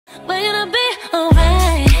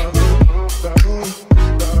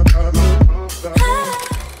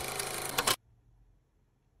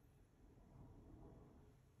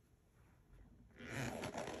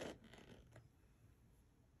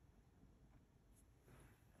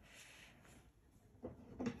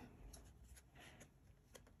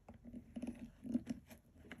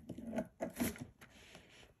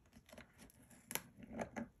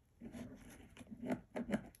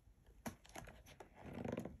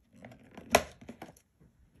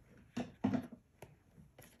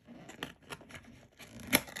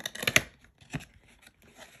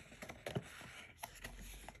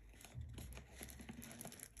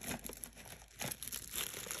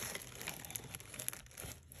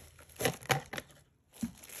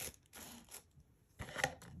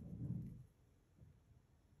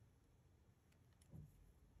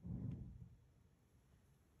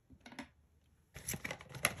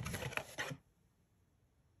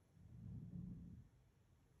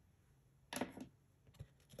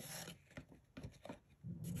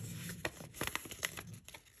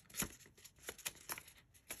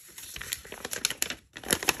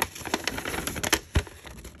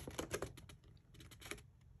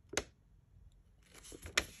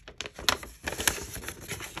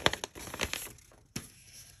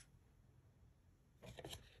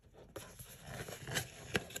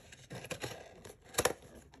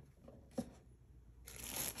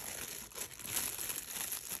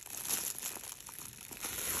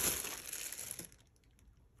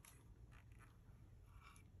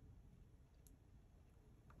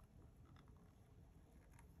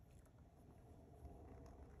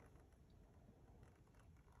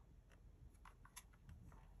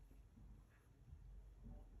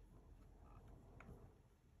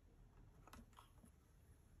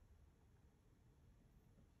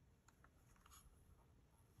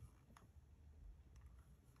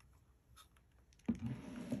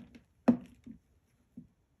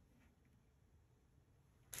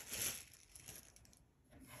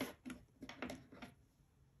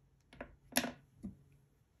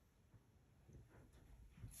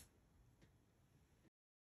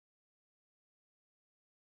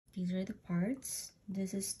These are the parts.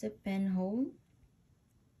 This is the pen hole.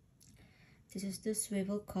 This is the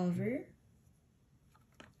swivel cover.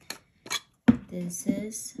 This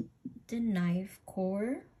is the knife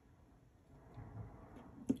core.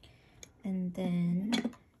 And then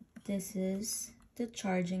this is the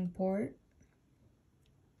charging port.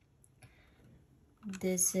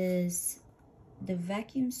 This is the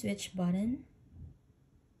vacuum switch button.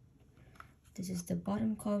 This is the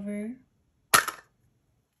bottom cover.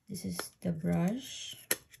 This is the brush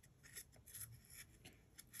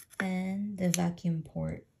and the vacuum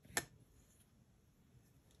port.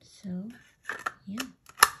 So, yeah.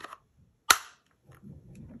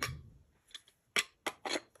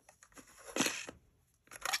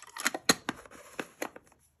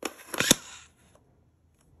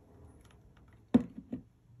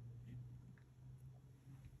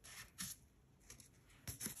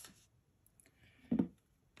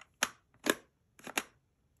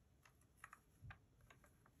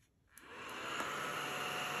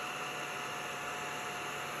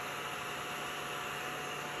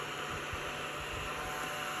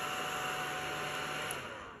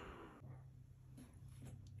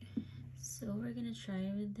 So we're gonna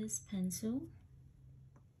try with this pencil.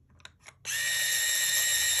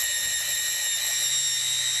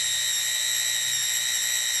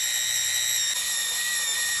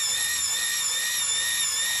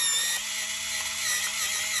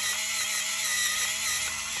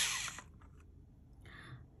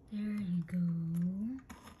 There you go.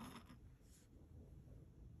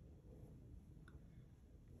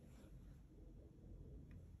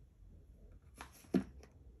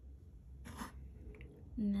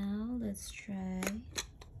 Now let's try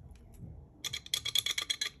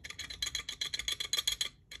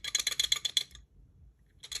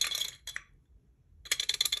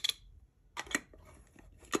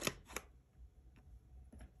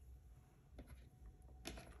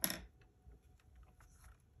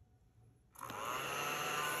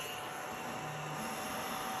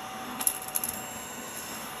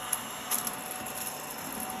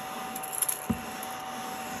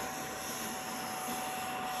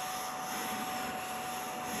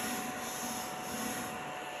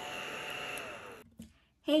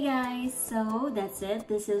Hey guys, so that's it.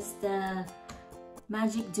 This is the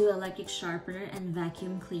MAGICDO electric sharpener and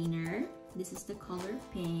vacuum cleaner. This is the color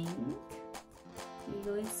pink. There you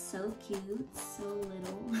go, it's so cute, so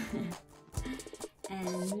little.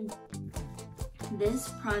 And this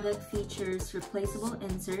product features replaceable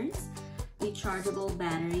inserts, rechargeable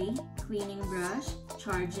battery, cleaning brush,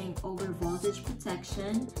 charging over voltage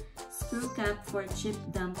protection, screw cap for chip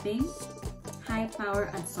dumping, high power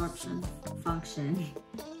absorption function.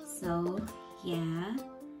 So yeah,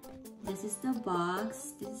 this is the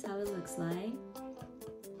box. This is how it looks like,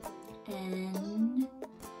 and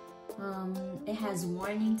it has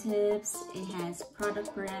warning tips, it has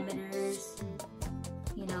product parameters,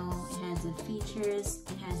 you know, it has the features,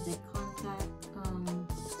 it has the contact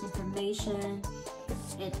information.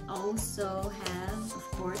 It also has, of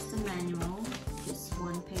course, the manual, just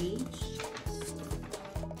one page.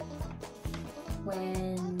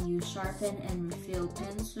 When you sharpen and refill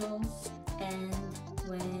pencil, and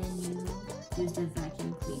when you use the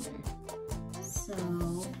vacuum cleaner. So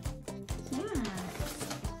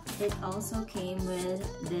yeah, it also came with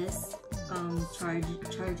this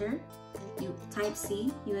charger,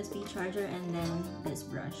 Type-C USB charger, and then this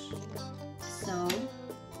brush. So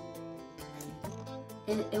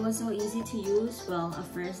it was so easy to use. Well, at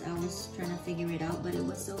first I was trying to figure it out, but it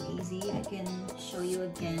was so easy. I can show you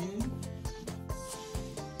again.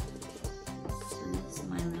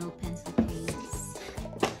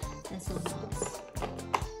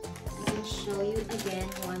 Show you again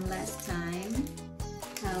one last time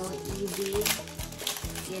how easy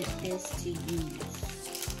it is to use.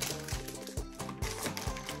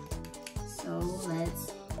 So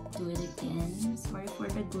let's do it again. Sorry for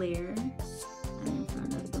the glare. I'm in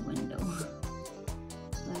front of the window.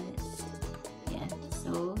 But yeah,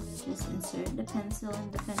 so just insert the pencil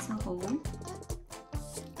in the pencil hole and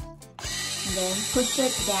then push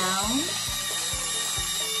it down.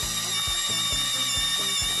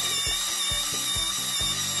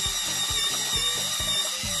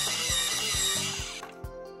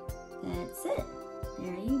 That's it.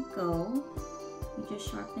 There you go. We just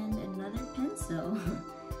sharpened another pencil.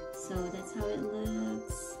 So that's how it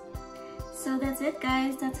looks. So that's it,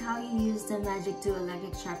 guys. That's how you use the MAGICDO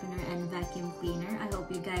electric sharpener and vacuum cleaner. I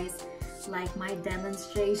hope you guys like my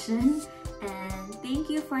demonstration. And thank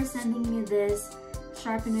you for sending me this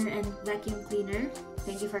sharpener and vacuum cleaner.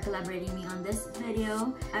 Thank you for collaborating me on this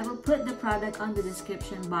video. I will put the product on the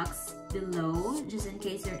description box below just in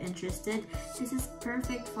case you're interested. This is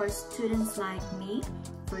perfect for students like me,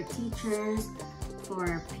 for teachers,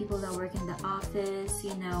 for people that work in the office,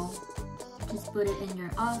 you know. Just put it in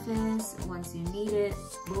your office. Once you need it,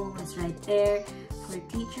 boom, it's right there. For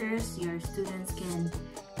teachers, your students can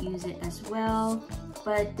use it as well.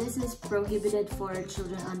 But this is prohibited for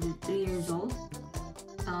children under 3 years old.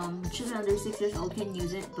 Children under 6 years old can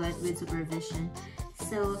use it, but with supervision.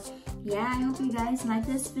 So yeah, I hope you guys like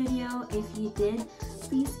this video. If you did,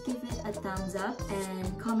 please give it a thumbs up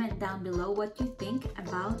and comment down below what you think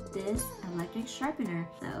about this electric sharpener.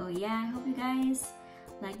 So yeah, I hope you guys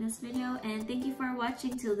like this video, and thank you for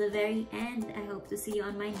watching till the very end. I hope to see you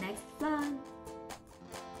on my next vlog.